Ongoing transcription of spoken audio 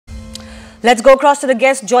Let's go across to the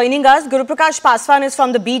guest joining us. Guru Prakash Paswan is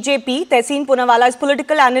from the BJP. Tehseen Poonawalla is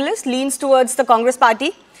political analyst, leans towards the Congress party.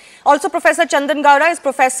 Also, Professor Chandan Gowda is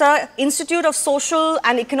Professor, Institute of Social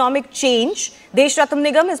and Economic Change. Desh Ratnam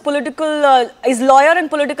Nigam is lawyer and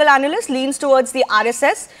political analyst, leans towards the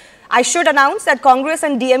RSS. I should announce that Congress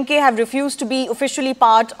and DMK have refused to be officially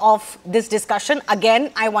part of this discussion.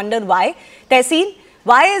 Again, I wonder why. Tehseen,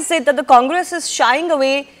 why is it that the Congress is shying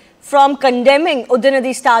away from condemning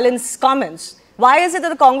Udhayanidhi Stalin's comments? Why is it that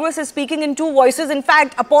the Congress is speaking in two voices? In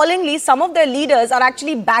fact, appallingly, some of their leaders are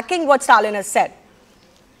actually backing what Stalin has said.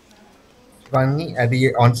 Shivani, at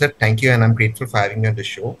the onset, thank you, and I'm grateful for having me on the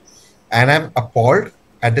show. And I'm appalled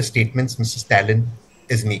at the statements Mr. Stalin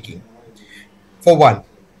is making. For one,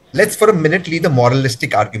 let's for a minute leave the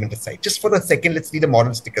moralistic argument aside. Just for a second, let's leave the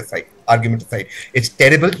moralistic argument aside. It's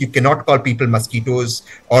terrible. You cannot call people mosquitoes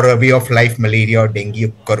or a way of life, malaria or dengue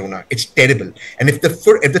or corona. It's terrible. And if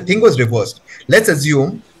the thing was reversed, let's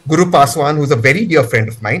assume Guru Paswan, who's a very dear friend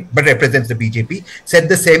of mine, but represents the BJP, said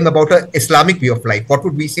the same about an Islamic way of life. What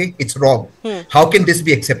would we say? It's wrong. How can this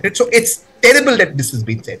be accepted? So it's terrible that this has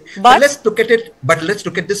been said. But let's look at it. But let's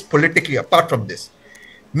look at this politically. Apart from this,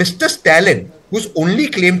 Mr. Stalin, whose only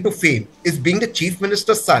claim to fame is being the chief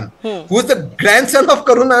minister's son, who is the grandson of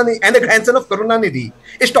Karunanidhi and the grandson of Karunanidhi,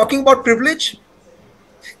 is talking about privilege.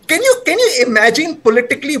 Can you imagine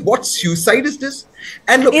politically what suicide is this?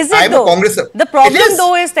 And look, I'm a Congressman. The problem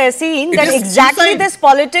though is, Tehseen, that exactly this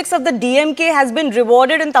politics of the DMK has been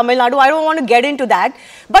rewarded in Tamil Nadu. I don't want to get into that.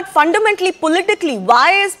 But fundamentally, politically,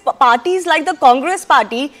 why is parties like the Congress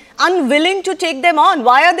party unwilling to take them on?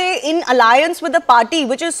 Why are they in alliance with the party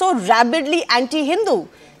which is so rabidly anti-Hindu?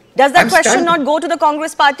 Does that question not go to the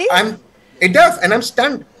Congress party? It does, and I'm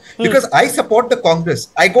stunned. Because I support the Congress.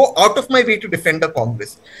 I go out of my way to defend the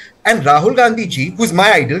Congress. And Rahul Gandhi ji, who's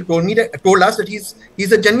my idol, told us that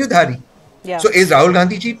he's a Janyudhari. Yeah. So is Rahul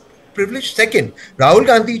Gandhi ji privileged? Second, Rahul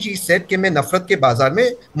Gandhi ji said कि मैं नफरत के बाजार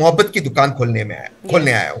में मोहब्बत की दुकान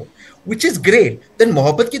खोलने आया हूँ. Which is great. Then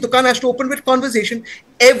mohabbat ki dukaan has to open with conversation.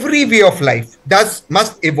 Every way of life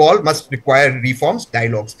must evolve, must require reforms,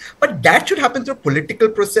 dialogues. But that should happen through a political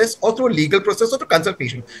process or through a legal process or through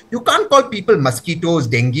consultation. You can't call people mosquitoes,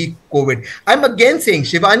 dengue, COVID. I'm again saying,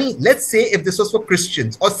 Shivani, let's say if this was for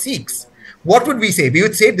Christians or Sikhs, what would we say? We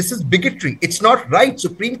would say this is bigotry. It's not right.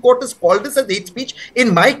 Supreme Court has called this as hate speech.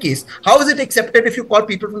 In my case, how is it accepted if you call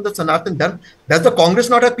people from the Sanatan Dharma? Does the Congress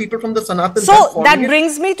not have people from the Sanatan Dharma? So that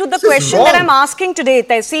brings me to the question that I'm asking today,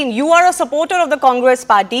 Tehseen. You are a supporter of the Congress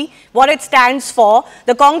party, what it stands for.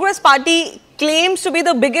 The Congress party claims to be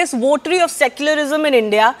the biggest votary of secularism in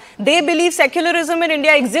India. They believe secularism in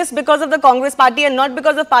India exists because of the Congress party and not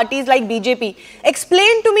because of parties like BJP.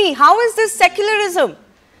 Explain to me, how is this secularism?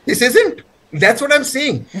 This isn't. That's what I'm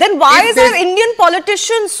saying. Then why is our Indian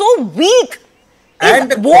politicians so weak?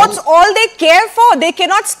 And votes all they care for. They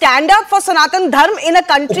cannot stand up for Sanatan Dharma in a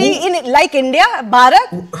country like India,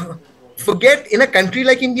 Bharat. Forget in a country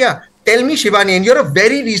like India. Tell me, Shivani, and you're a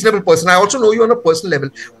very reasonable person. I also know you on a personal level.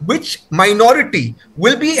 Which minority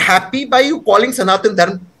will be happy by you calling Sanatan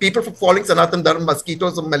Dharma, people for calling Sanatan Dharma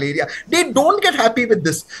mosquitoes or malaria? They don't get happy with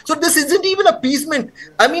this. So this isn't even appeasement.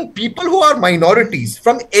 I mean, people who are minorities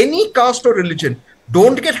from any caste or religion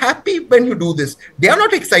don't get happy when you do this. They are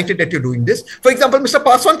not excited that you're doing this. For example, Mr.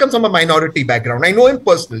 Paswan comes from a minority background. I know him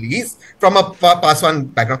personally. He's from a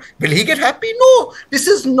Paswan background. Will he get happy? No. This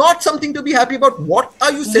is not something to be happy about. What are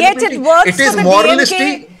you celebrating? Yet it works. It is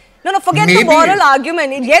moralistic. No, forget the moral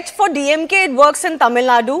argument. Yet for DMK, it works in Tamil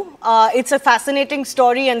Nadu. It's a fascinating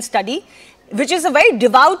story and study, which is a very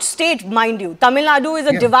devout state, mind you. Tamil Nadu is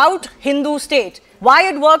a devout Hindu state. Why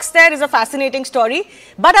it works there is a fascinating story.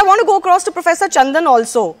 But I want to go across to Professor Chandan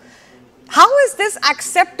also. How is this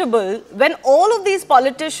acceptable when all of these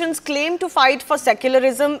politicians claim to fight for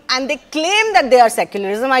secularism and they claim that they are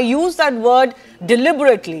secularism? I use that word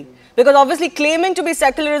deliberately because obviously claiming to be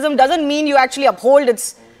secularism doesn't mean you actually uphold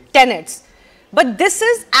its tenets. But this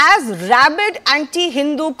is as rabid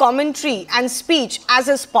anti-Hindu commentary and speech as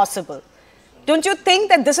is possible. Don't you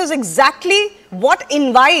think that this is exactly what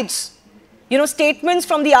invites statements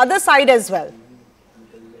from the other side as well?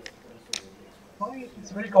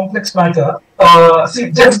 It's a very complex matter.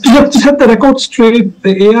 See, just to set the record straight,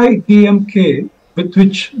 the AIDMK, with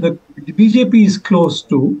which the BJP is close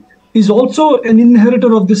to, is also an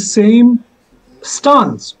inheritor of the same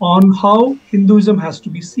stance on how Hinduism has to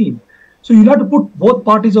be seen. So you have to put both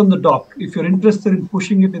parties on the dock if you're interested in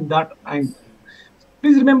pushing it in that angle.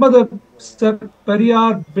 Please remember that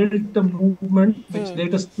Periyar built a movement which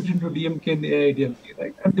later split into DMK and the AIDMK,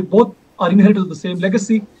 right? And they both are inherited of the same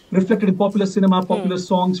legacy, reflected in popular cinema, popular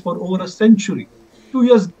songs for over a century. 2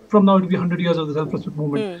 years from now, it will be 100 years of the self-respect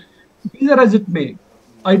movement. Be that as it may,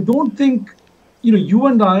 I don't think, you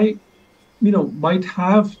and I, might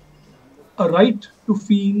have a right to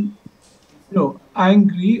feel,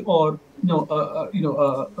 angry or,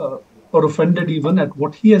 or offended even at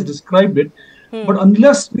what he has described it. But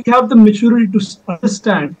unless we have the maturity to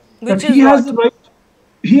understand that he has the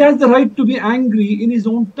right to be angry in his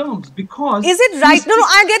own terms, because is it right? No,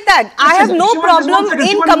 I get that. I have no problem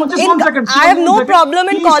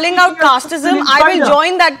in calling out casteism. I will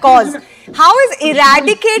join that cause. How is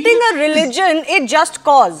eradicating a religion a just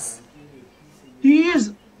cause?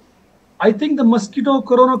 I think the mosquito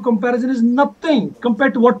corona comparison is nothing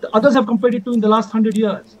compared to what others have compared it to in the last 100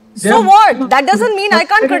 years. So what? That doesn't mean I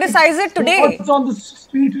can't criticize it today. What's on the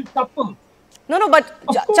street is supple. No, but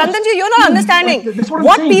Chandanji, you're not understanding.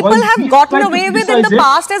 What people have gotten away with in the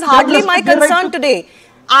past is hardly my concern today.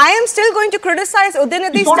 I am still going to criticize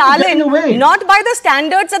Udhayanidhi Stalin, not by the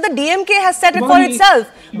standards that the DMK has set for itself,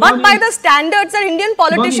 but by the standards that Indian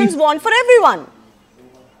politicians want for everyone.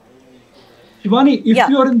 Shivani, if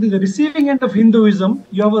you are in the receiving end of Hinduism,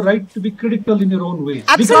 you have a right to be critical in your own way.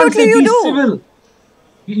 Absolutely, you do. Civil.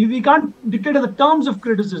 We can't dictate the terms of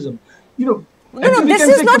criticism. No, this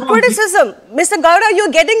is not criticism. Mr. Gowda,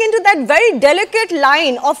 you're getting into that very delicate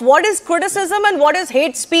line of what is criticism and what is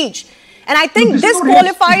hate speech. And I think this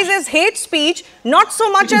qualifies as hate speech, not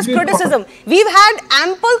so much as criticism. We've had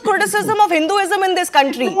ample criticism of Hinduism in this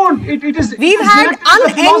country. We've had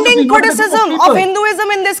unending criticism of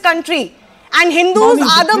Hinduism in this country. And Hindus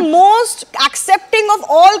are the most accepting of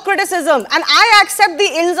all criticism. And I accept the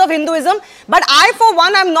ills of Hinduism. But I, for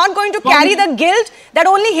one, am not going to carry the guilt that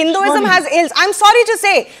only Hinduism has ills. I'm sorry to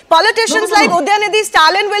say, politicians like Udhayanidhi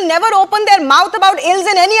Stalin will never open their mouth about ills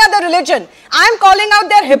in any other religion. I'm calling out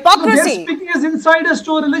their hypocrisy. They're speaking as insiders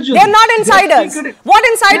to a religion. They're not insiders. What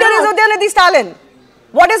insider is Udhayanidhi Stalin?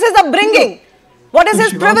 What is his upbringing? What is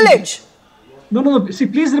his privilege? No. See,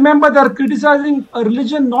 please remember they are criticizing a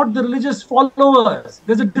religion, not the religious followers.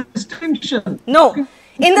 There's a distinction. No.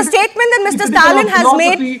 In the statement that Mr. Stalin has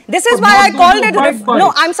made, this is why I called it,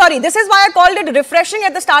 this is why I called it refreshing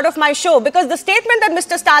at the start of my show, because the statement that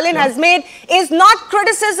Mr. Stalin has made is not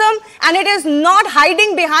criticism and it is not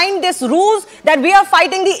hiding behind this ruse that we are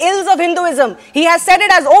fighting the ills of Hinduism. He has said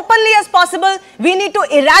it as openly as possible. We need to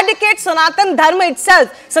eradicate Sanatan Dharma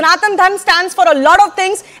itself. Sanatan Dharma stands for a lot of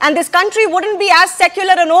things and this country wouldn't be as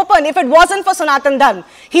secular and open if it wasn't for Sanatan Dharma.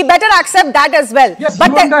 He better accept that as well. Yes,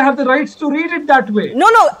 but you and I have the rights to read it that way. No,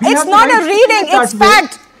 it's not a reading, it's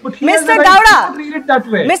fact. Mr. Gowda,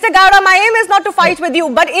 Mr. Gowda, my aim is not to fight with you,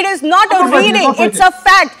 but it is not a reading, it's a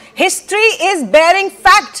fact. History is bearing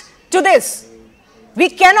fact to this. We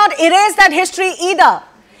cannot erase that history either.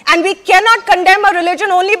 And we cannot condemn a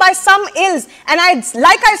religion only by some ills. And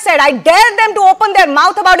like I said, I dare them to open their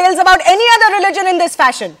mouth about ills about any other religion in this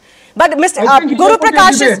fashion. But Mr. Guru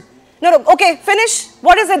Prakash is... okay, finish.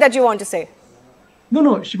 What is it that you want to say? No,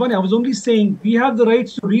 Shivani, I was only saying we have the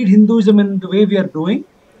rights to read Hinduism in the way we are doing.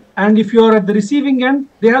 And if you are at the receiving end,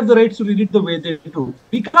 they have the rights to read it the way they do.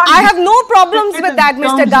 I have no problems with that,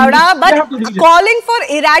 Mr. Gowda, but calling for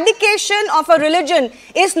eradication of a religion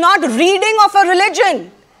is not reading of a religion.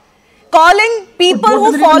 Calling people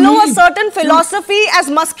who follow a certain philosophy as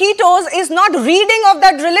mosquitoes is not reading of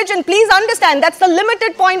that religion. Please understand, that's the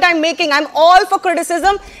limited point I'm making. I'm all for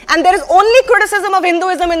criticism and there is only criticism of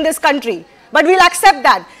Hinduism in this country. But we'll accept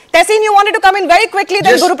that. Tessin, you wanted to come in very quickly,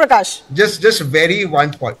 then Guru Prakash. Just very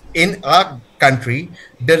one point. In our country,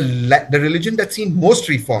 the religion that's seen most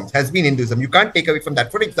reforms has been Hinduism. You can't take away from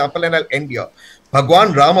that. For example, and I'll end here,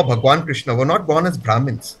 Bhagwan Ram or Bhagwan Krishna were not born as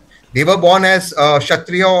Brahmins. They were born as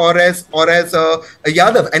Kshatriya or as a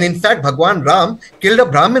Yadav. And in fact, Bhagwan Ram killed a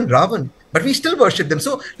Brahmin, Ravan. But we still worship them.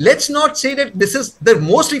 So let's not say that this is the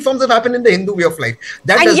most reforms that happen in the Hindu way of life.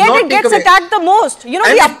 That and yet it gets attacked the most. You know,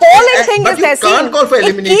 the appalling thing is it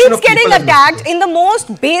keeps getting attacked in the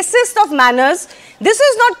most basest of manners. This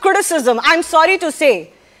is not criticism, I'm sorry to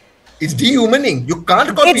say. It's dehumaning. You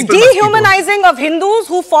can't call people It's dehumanizing of Hindus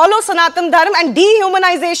who follow Sanatan Dharma, and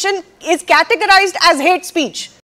dehumanization is categorized as hate speech.